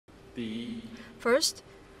First,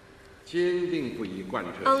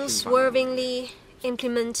 unswervingly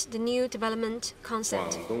implement the new development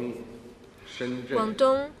concept.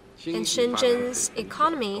 Guangdong and Shenzhen's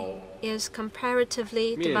economy is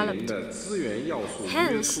comparatively developed.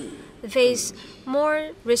 Hence, they face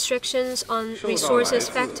more restrictions on resources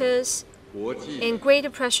factors and greater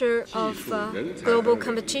pressure of global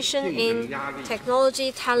competition in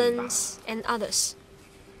technology, talents, and others.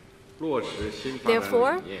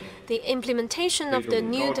 Therefore, the implementation of the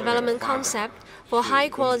new development concept for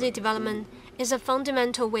high-quality development is a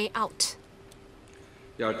fundamental way out.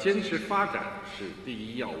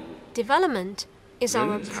 Development is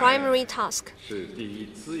our primary task.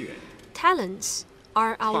 Talents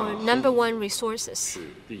are our #1 resources.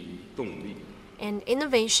 And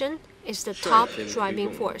innovation is the top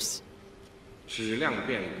driving force.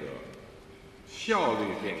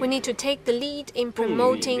 We need to take the lead in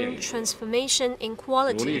promoting transformation in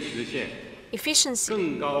quality,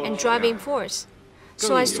 efficiency, and driving force,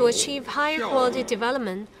 so as to achieve higher quality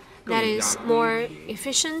development that is more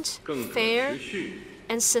efficient, fair,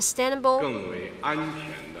 and sustainable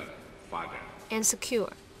and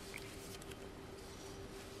secure.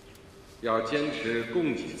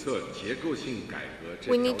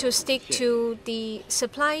 We need to stick to the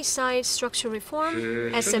supply-side structural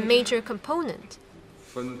reform as a major component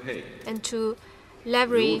and to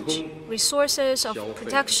leverage resources of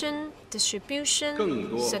production,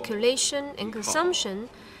 distribution, circulation, and consumption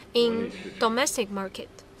in domestic market.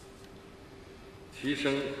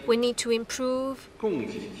 We need to improve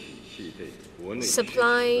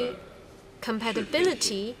supply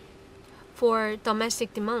compatibility for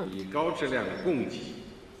domestic demand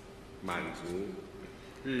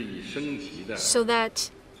so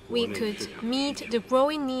that we could meet the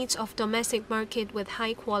growing needs of domestic market with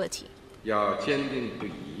high quality.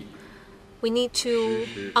 We need to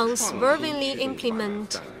unswervingly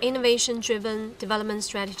implement innovation-driven development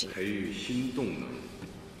strategy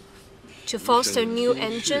to foster new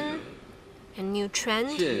engine and new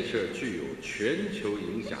trend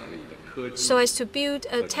so as to build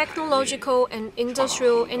a technological and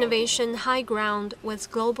industrial innovation high ground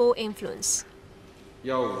with global influence.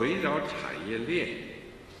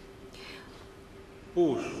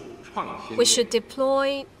 We should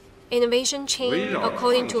deploy innovation chain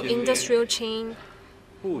according to industrial chain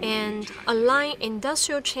and align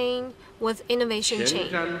industrial chain with innovation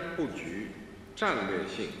chain.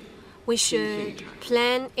 We should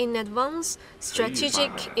plan in advance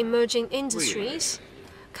strategic emerging industries,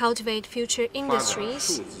 cultivate future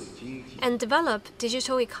industries, and develop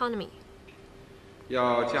digital economy.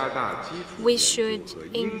 We should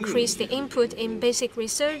increase the input in basic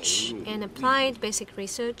research and applied basic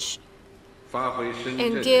research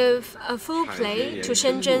and give a full play to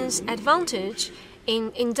Shenzhen's advantage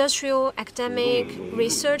in industrial academic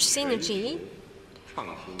research synergy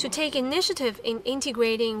to take initiative in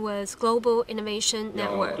integrating with global innovation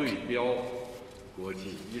network.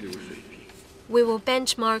 We will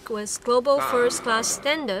benchmark with global first-class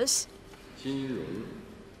standards,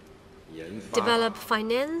 develop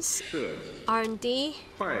finance, R&D,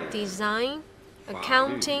 design,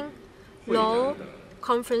 accounting, law,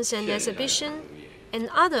 conference and exhibition, and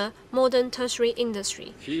other modern tertiary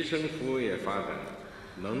industry.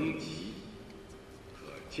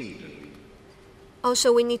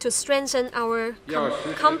 Also, we need to strengthen our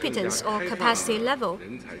competence or capacity level.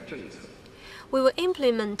 We will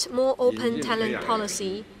implement more open talent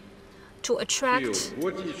policy to attract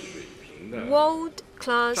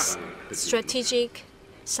world-class strategic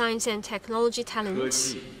science and technology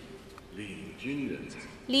talents,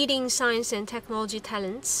 leading science and technology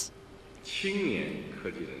talents,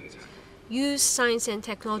 youth science and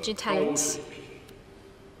technology talents,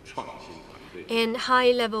 and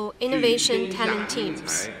high-level innovation talent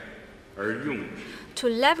teams to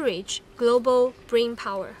leverage global brain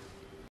power.